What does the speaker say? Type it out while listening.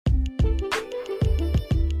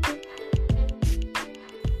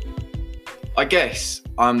I guess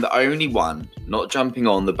I'm the only one not jumping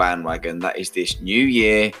on the bandwagon that is this new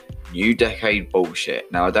year, new decade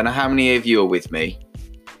bullshit. Now, I don't know how many of you are with me,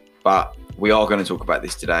 but we are going to talk about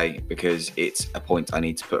this today because it's a point I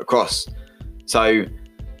need to put across. So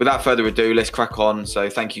without further ado, let's crack on. So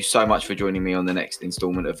thank you so much for joining me on the next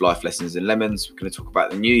installment of Life Lessons and Lemons. We're going to talk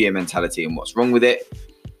about the new year mentality and what's wrong with it.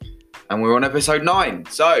 And we're on episode 9.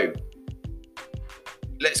 So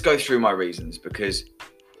let's go through my reasons, because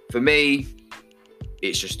for me,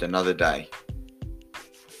 it's just another day.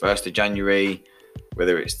 1st of January,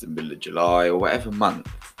 whether it's the middle of July or whatever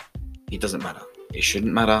month, it doesn't matter. It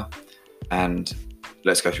shouldn't matter. And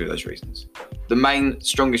let's go through those reasons. The main,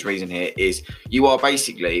 strongest reason here is you are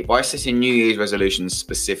basically, by setting New Year's resolutions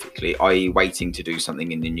specifically, i.e. waiting to do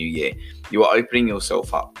something in the new year, you are opening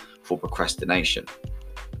yourself up for procrastination.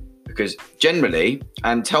 Because generally,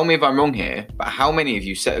 and tell me if I'm wrong here, but how many of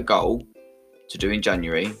you set a goal to do in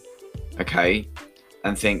January, okay,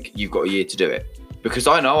 and think you've got a year to do it? Because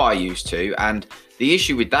I know I used to, and the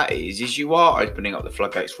issue with that is you are opening up the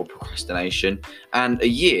floodgates for procrastination, and a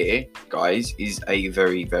year, guys, is a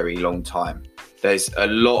very, very long time. There's a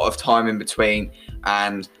lot of time in between,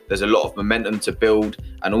 and there's a lot of momentum to build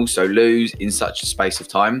and also lose in such a space of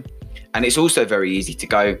time. And it's also very easy to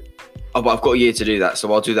go, oh, but I've got a year to do that,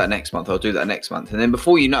 so I'll do that next month, And then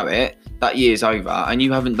before you know it, that year's over and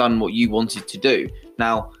you haven't done what you wanted to do.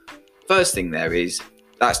 Now, first thing there is,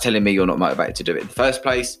 that's telling me you're not motivated to do it in the first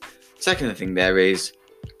place. Second thing there is,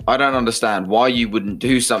 I don't understand why you wouldn't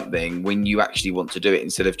do something when you actually want to do it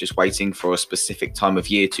instead of just waiting for a specific time of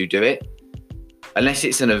year to do it. Unless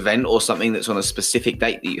it's an event or something that's on a specific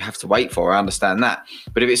date that you have to wait for, I understand that.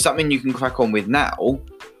 But if it's something you can crack on with now,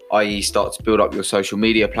 i.e. start to build up your social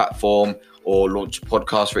media platform, or launch a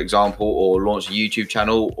podcast, for example, or launch a YouTube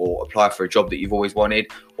channel, or apply for a job that you've always wanted,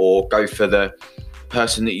 or go for the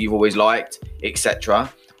person that you've always liked,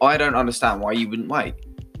 etc. I don't understand why you wouldn't wait.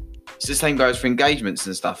 It's the same goes for engagements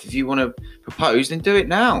and stuff. If you want to propose, then do it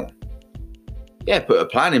now. Yeah, put a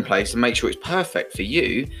plan in place and make sure it's perfect for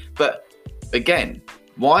you. But again,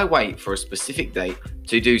 why wait for a specific date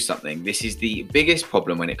to do something? This is the biggest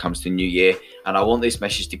problem when it comes to New Year, and I want this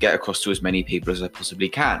message to get across to as many people as I possibly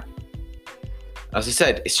can. As I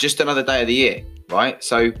said, it's just another day of the year, right?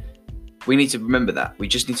 So we need to remember that. We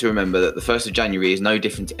just need to remember that the 1st of January is no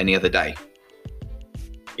different to any other day.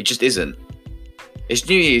 It just isn't. It's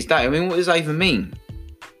New Year's Day. I mean, what does that even mean?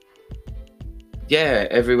 Yeah,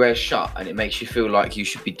 everywhere's shut and it makes you feel like you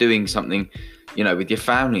should be doing something, with your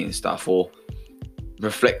family and stuff, or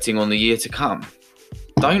reflecting on the year to come.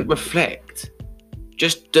 Don't reflect.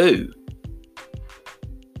 Just do.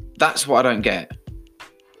 That's what I don't get.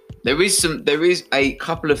 There is a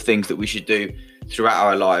couple of things that we should do throughout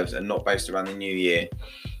our lives and not based around the new year,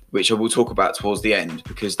 which I will talk about towards the end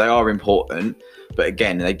because they are important. But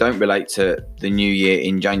again, they don't relate to the new year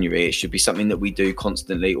in January. It should be something that we do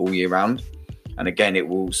constantly all year round. And again, it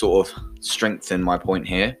will sort of strengthen my point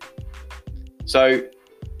here. So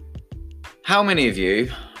how many of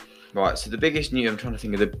you, right, so I'm trying to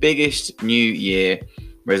think of the biggest New Year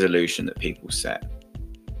resolution that people set.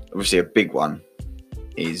 Obviously a big one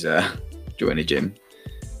is join a gym,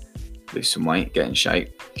 lose some weight, get in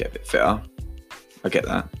shape, get a bit fitter. I get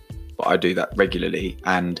that, but I do that regularly,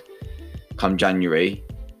 and come January,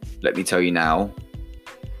 let me tell you now,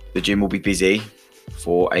 the gym will be busy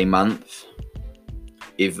for a month,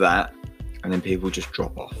 if that, and then people just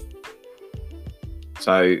drop off.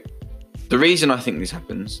 So the reason I think this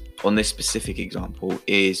happens on this specific example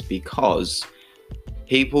is because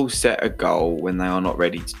people set a goal when they are not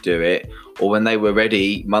ready to do it, or when they were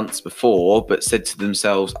ready months before, but said to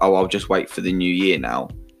themselves, oh, I'll just wait for the new year now.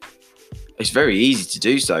 It's very easy to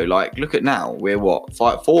do so. Like, look at now, we're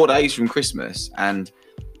 4 days from Christmas, and,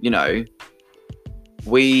 it's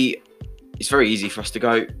very easy for us to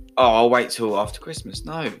go, oh, I'll wait till after Christmas.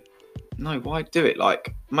 No, why do it?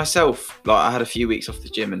 Like myself, I had a few weeks off the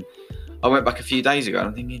gym and I went back a few days ago and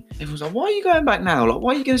I'm thinking, everyone's like, why are you going back now? Like,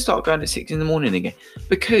 why are you going to start going at 6 a.m. again?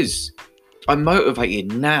 Because I'm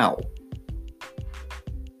motivated now.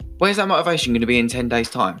 Where's that motivation going to be in 10 days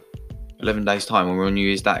time? 11 days time when we're on New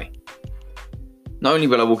Year's Day? Not only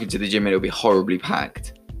will I walk into the gym and it'll be horribly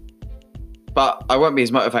packed, but I won't be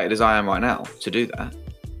as motivated as I am right now to do that.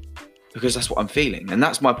 Because that's what I'm feeling. And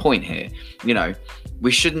that's my point here.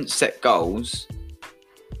 We shouldn't set goals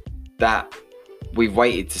that we've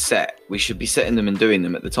waited to set. We should be setting them and doing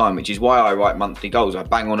them at the time, which is why I write monthly goals. I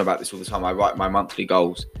bang on about this all the time. I write my monthly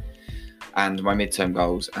goals and my midterm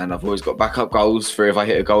goals, and I've always got backup goals for if I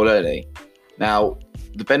hit a goal early. Now,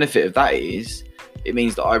 the benefit of that is it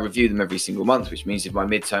means that I review them every single month, which means if my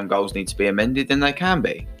midterm goals need to be amended, then they can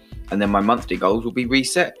be. And then my monthly goals will be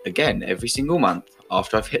reset again every single month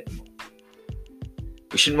after I've hit them all.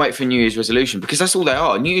 We shouldn't wait for New Year's resolution, because that's all they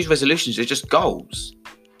are. New Year's resolutions are just goals.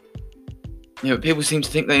 People seem to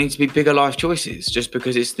think they need to be bigger life choices just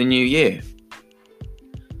because it's the new year.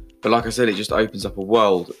 But like I said, it just opens up a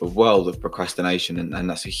world of procrastination, and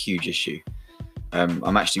that's a huge issue.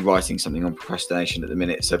 I'm actually writing something on procrastination at the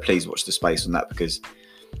minute, so please watch the space on that, because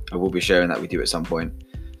I will be sharing that with you at some point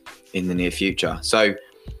in the near future. So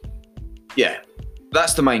yeah,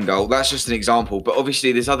 that's the main goal. That's just an example. But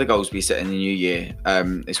obviously there's other goals we set in the new year.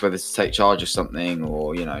 It's whether to take charge of something,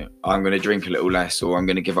 or, I'm going to drink a little less, or I'm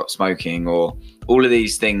going to give up smoking, or all of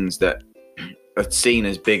these things that are seen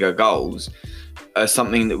as bigger goals are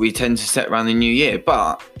something that we tend to set around the new year.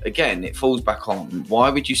 But again, it falls back on, why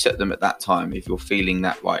would you set them at that time if you're feeling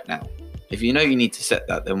that right now? If you know you need to set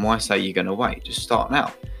that, then why say you're going to wait? Just start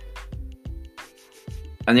now.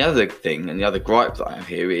 And the other thing, and the other gripe that I have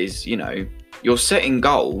here is, you're setting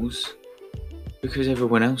goals because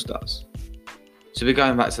everyone else does. So we're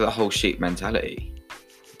going back to the whole sheep mentality.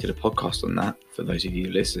 I did a podcast on that for those of you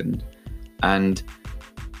who listened, and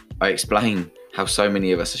I explain how so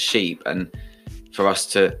many of us are sheep, and for us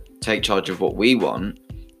to take charge of what we want,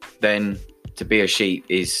 then to be a sheep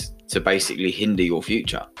is to basically hinder your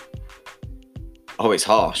future. Oh, it's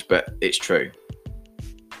harsh, but it's true.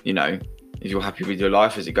 If you're happy with your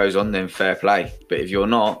life as it goes on, then fair play. But if you're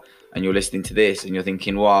not, and you're listening to this and you're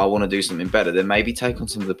thinking, well, I want to do something better, then maybe take on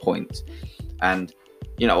some of the points. And,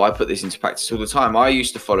 I put this into practice all the time. I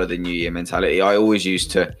used to follow the New Year mentality. I always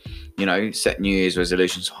used to, set New Year's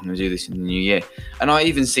resolutions. So I'm going to do this in the new year. And I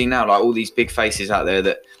even see now, like, all these big faces out there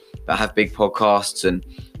that have big podcasts and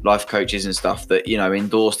life coaches and stuff that,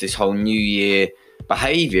 endorse this whole New Year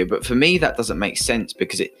behavior. But for me, that doesn't make sense,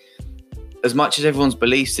 because as much as everyone's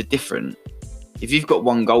beliefs are different, if you've got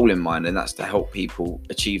one goal in mind, and that's to help people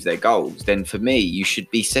achieve their goals, then for me, you should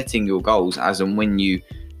be setting your goals as and when you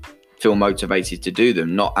feel motivated to do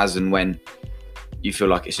them, not as and when you feel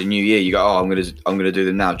like it's a new year. You go, I'm gonna do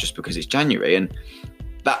them now just because it's January, and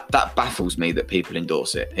that baffles me that people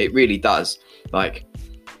endorse it. It really does. Like,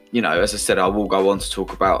 as I said, I will go on to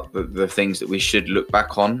talk about the things that we should look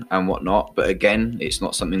back on and whatnot. But again, it's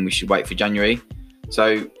not something we should wait for January.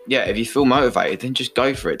 So yeah, if you feel motivated, then just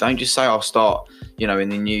go for it. Don't just say, I'll start, in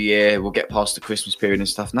the new year, we'll get past the Christmas period and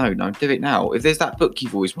stuff. No, do it now. If there's that book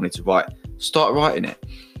you've always wanted to write, start writing it.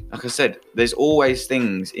 Like I said, there's always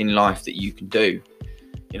things in life that you can do.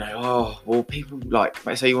 People, like,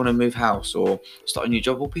 let's say you want to move house or start a new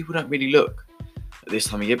job. Well, people don't really look at this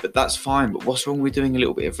time of year, but that's fine. But what's wrong with doing a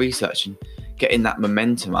little bit of research and getting that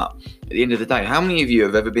momentum up? At the end of the day, how many of you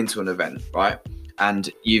have ever been to an event, right?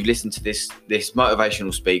 And you've listened to this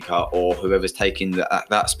motivational speaker or whoever's taking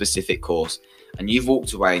that specific course, and you've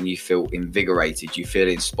walked away and you feel invigorated, you feel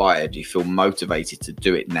inspired, you feel motivated to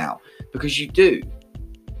do it now? Because you do.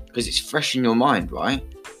 Because it's fresh in your mind, right?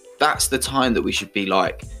 That's the time that we should be,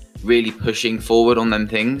 like, really pushing forward on them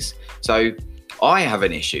things. So I have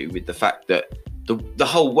an issue with the fact that the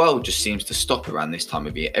whole world just seems to stop around this time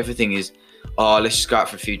of year. Everything is, let's just go out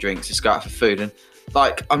for a few drinks, let's go out for food. And,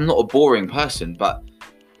 like, I'm not a boring person, but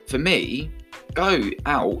for me, go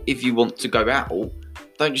out if you want to go out.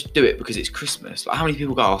 Don't just do it because it's Christmas. Like, how many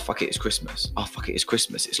people go, oh, fuck it, it's Christmas. Oh, fuck it, it's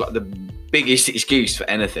Christmas. It's like the biggest excuse for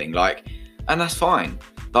anything. Like, and that's fine.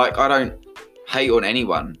 Like, I don't hate on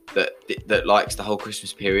anyone that likes the whole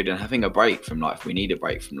Christmas period and having a break from life. We need a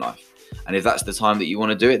break from life. And if that's the time that you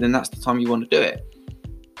want to do it, then that's the time you want to do it.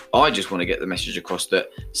 I just want to get the message across that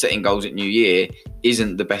setting goals at New Year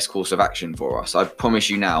isn't the best course of action for us. I promise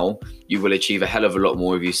you now, you will achieve a hell of a lot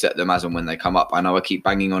more if you set them as and when they come up. I know I keep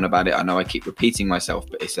banging on about it. I know I keep repeating myself,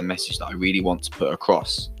 but it's a message that I really want to put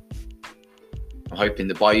across. I'm hoping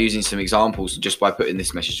that by using some examples and just by putting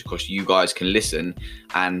this message across, you guys can listen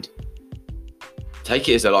and take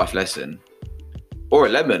it as a life lesson or a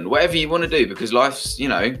lemon, whatever you want to do, because life's,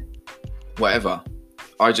 whatever.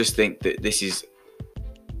 I just think that this is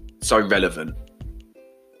so relevant,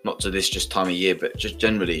 not to this just time of year, but just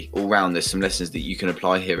generally all round. There's some lessons that you can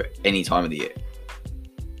apply here at any time of the year.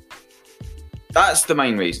 That's the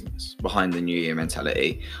main reasons behind the New Year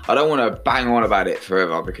mentality. I don't want to bang on about it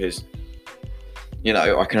forever because,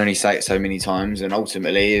 I can only say it so many times. And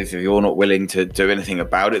ultimately, if you're not willing to do anything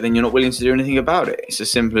about it, then you're not willing to do anything about it. It's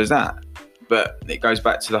as simple as that. But it goes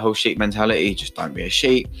back to the whole sheep mentality. Just don't be a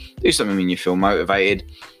sheep. Do something when you feel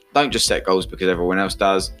motivated. Don't just set goals because everyone else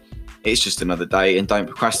does. It's just another day. And don't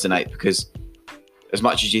procrastinate, because as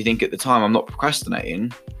much as you think at the time, I'm not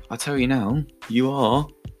procrastinating, I tell you now, you are,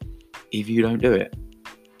 if you don't do it.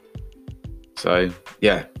 So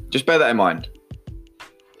yeah, just bear that in mind.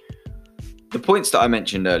 the points that I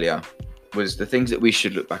mentioned earlier was the things that we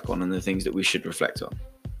should look back on and the things that we should reflect on.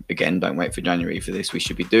 Again, don't wait for January for this. We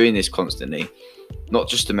should be doing this constantly, not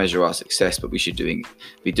just to measure our success, but we should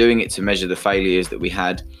be doing it to measure the failures that we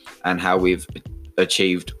had and how we've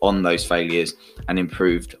achieved on those failures and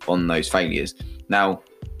improved on those failures. Now,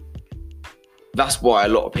 that's why a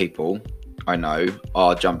lot of people I know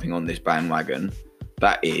are jumping on this bandwagon.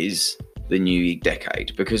 That is the new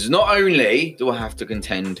decade, because not only do I have to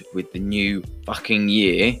contend with the new fucking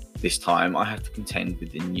year this time, I have to contend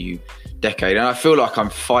with the new decade, and I feel like I'm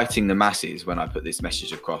fighting the masses when I put this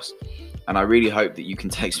message across, and I really hope that you can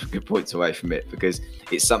take some good points away from it, because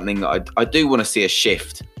it's something that I do want to see a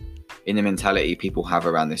shift in the mentality people have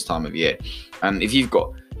around this time of year. And if you've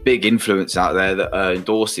got big influence out there that are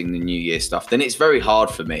endorsing the new year stuff, then it's very hard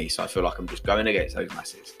for me, so I feel like I'm just going against those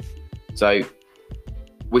masses. So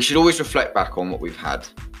we should always reflect back on what we've had,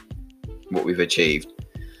 what we've achieved.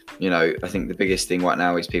 You know, I think the biggest thing right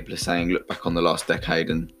now is people are saying, look back on the last decade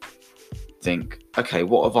and think, okay,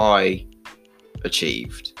 what have I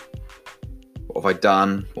achieved? What have I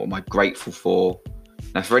done? What am I grateful for?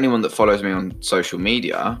 Now, for anyone that follows me on social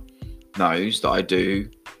media knows that I do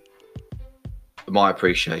my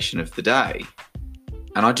appreciation of the day.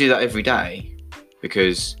 And I do that every day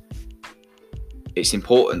because it's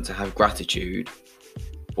important to have gratitude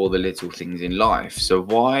for the little things in life. So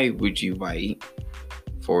why would you wait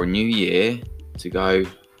for a new year to go,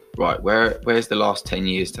 right, where's the last 10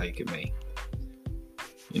 years taken me?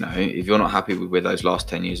 You know, if you're not happy with where those last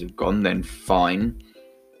 10 years have gone, then fine,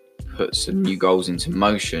 put some new goals into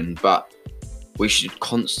motion, but we should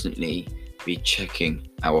constantly be checking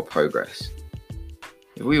our progress.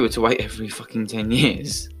 If we were to wait every fucking 10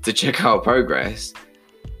 years to check our progress,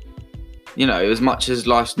 you know, as much as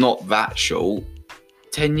life's not that short,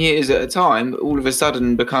 10 years at a time all of a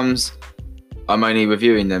sudden becomes, I'm only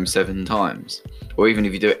reviewing them 7 times. Or even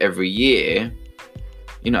if you do it every year,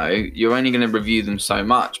 you know, you're only going to review them so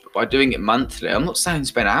much. But by doing it monthly, I'm not saying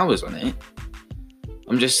spend hours on it.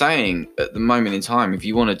 I'm just saying at the moment in time, if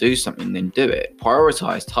you want to do something, then do it.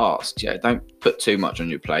 Prioritize tasks. Yeah, don't put too much on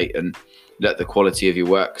your plate and let the quality of your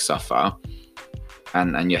work suffer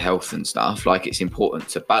and your health and stuff. Like, it's important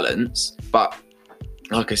to balance. But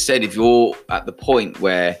like I said, if you're at the point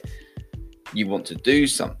where you want to do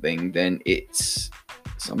something, then it's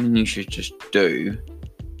something you should just do.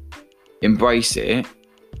 Embrace it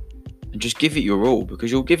and just give it your all,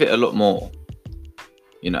 because you'll give it a lot more.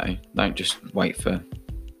 You know, don't just wait for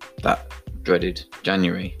that dreaded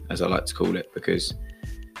January, as I like to call it, because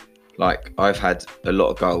like, I've had a lot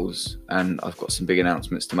of goals and I've got some big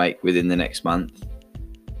announcements to make within the next month.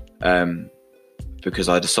 Because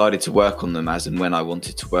I decided to work on them as and when I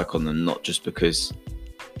wanted to work on them, not just because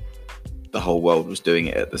the whole world was doing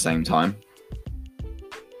it at the same time.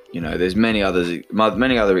 You know, there's many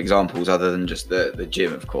other examples other than just the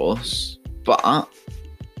gym, of course. But,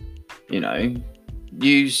 you know,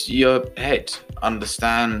 use your head.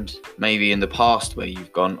 Understand maybe in the past where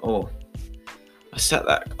you've gone, oh, I set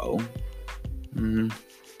that goal.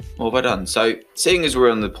 What have I done? So, seeing as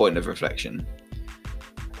we're on the point of reflection,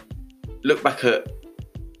 look back at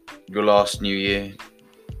your last new year,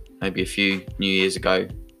 maybe a few New Years ago.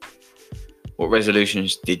 What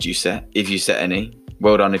resolutions did you set? If you set any,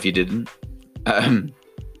 well done if you didn't.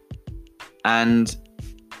 And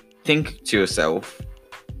think to yourself,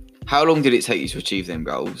 how long did it take you to achieve them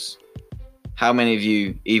goals? How many of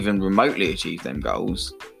you even remotely achieved them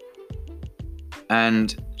goals?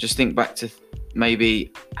 And just think back to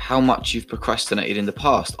maybe how much you've procrastinated in the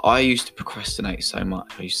past. I used to procrastinate so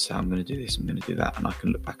much. I used to say, I'm going to do this, I'm going to do that. And I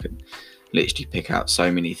can look back and literally pick out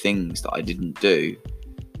so many things that I didn't do.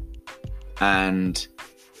 And,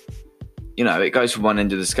 you know, it goes from one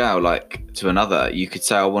end of the scale, like, to another. You could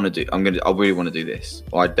say, I really want to do this,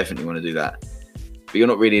 or I definitely want to do that. But you're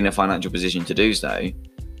not really in a financial position to do so.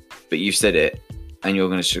 But you've said it, and you're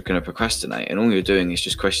going to procrastinate, and all you're doing is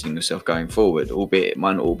just questioning yourself going forward, albeit it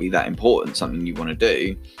might not all be that important, something you want to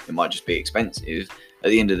do. It might just be expensive. At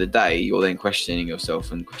the end of the day, you're then questioning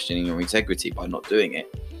yourself and questioning your integrity by not doing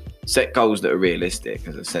it. Set goals that are realistic.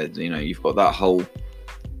 As I said, you know, you've got that whole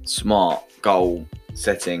smart goal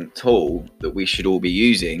setting tool that we should all be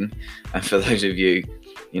using. And for those of you,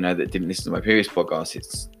 you know, that didn't listen to my previous podcast,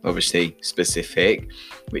 it's obviously specific,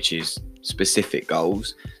 which is specific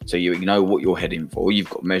goals. So you know what you're heading for. You've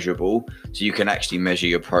got measurable, so you can actually measure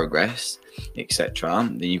your progress, etc.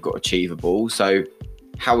 Then you've got achievable. So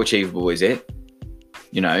how achievable is it?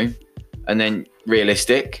 You know, and then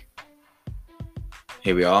realistic.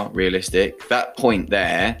 Here we are, realistic. That point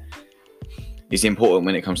there is important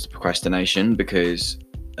when it comes to procrastination, because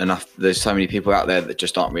There's so many people out there that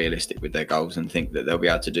just aren't realistic with their goals and think that they'll be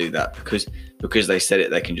able to do that because they said it,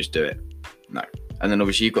 they can just do it. No. And then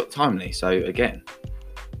obviously you've got timely. So again,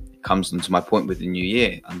 it comes into my point with the new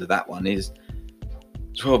year under that one is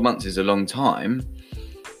 12 months is a long time,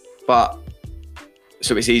 but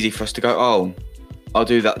so it's easy for us to go, oh, I'll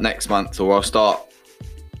do that next month, or I'll start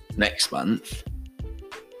next month.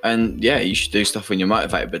 And yeah, you should do stuff when you're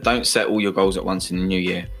motivated, but don't set all your goals at once in the new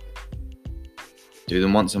year. Do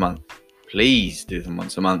them once a month. Please do them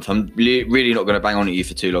once a month. I'm really not going to bang on at you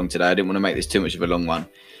for too long today. I didn't want to make this too much of a long one.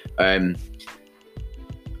 A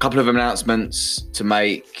couple of announcements to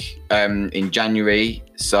make in January.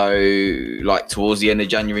 So like towards the end of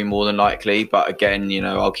January, more than likely. But again,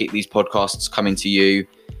 I'll keep these podcasts coming to you.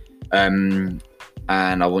 And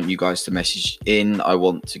I want you guys to message in. I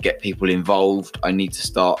want to get people involved. I need to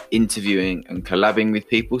start interviewing and collabing with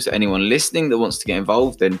people. So anyone listening that wants to get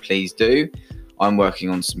involved, then please do. I'm working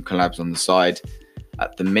on some collabs on the side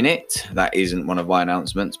at the minute. That isn't one of my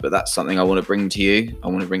announcements, but that's something I want to bring to you. I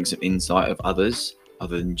want to bring some insight of others,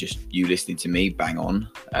 other than just you listening to me bang on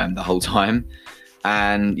the whole time.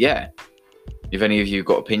 And yeah, if any of you have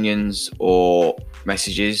got opinions or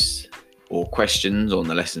messages or questions on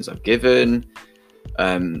the lessons I've given,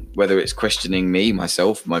 whether it's questioning me,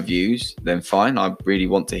 myself, my views, then fine. I really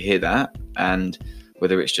want to hear that. And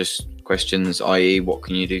whether it's just questions, i.e. what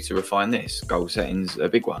can you do to refine this? Goal setting's a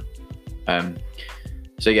big one.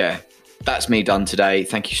 So yeah, that's me done today.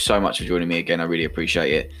 Thank you so much for joining me again. I really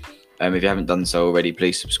appreciate it. If you haven't done so already,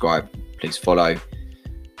 please subscribe, please follow,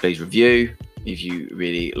 please review if you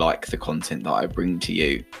really like the content that I bring to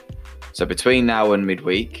you. So between now and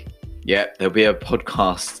midweek, there'll be a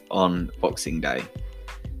podcast on Boxing Day,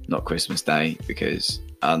 not Christmas Day, because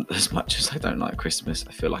as much as I don't like Christmas,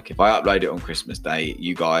 I feel like if I upload it on Christmas Day,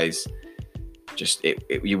 you guys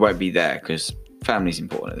you won't be there, because family's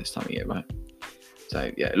important at this time of year, right?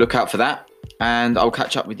 So yeah, look out for that, and I'll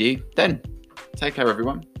catch up with you then. Take care,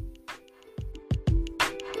 everyone.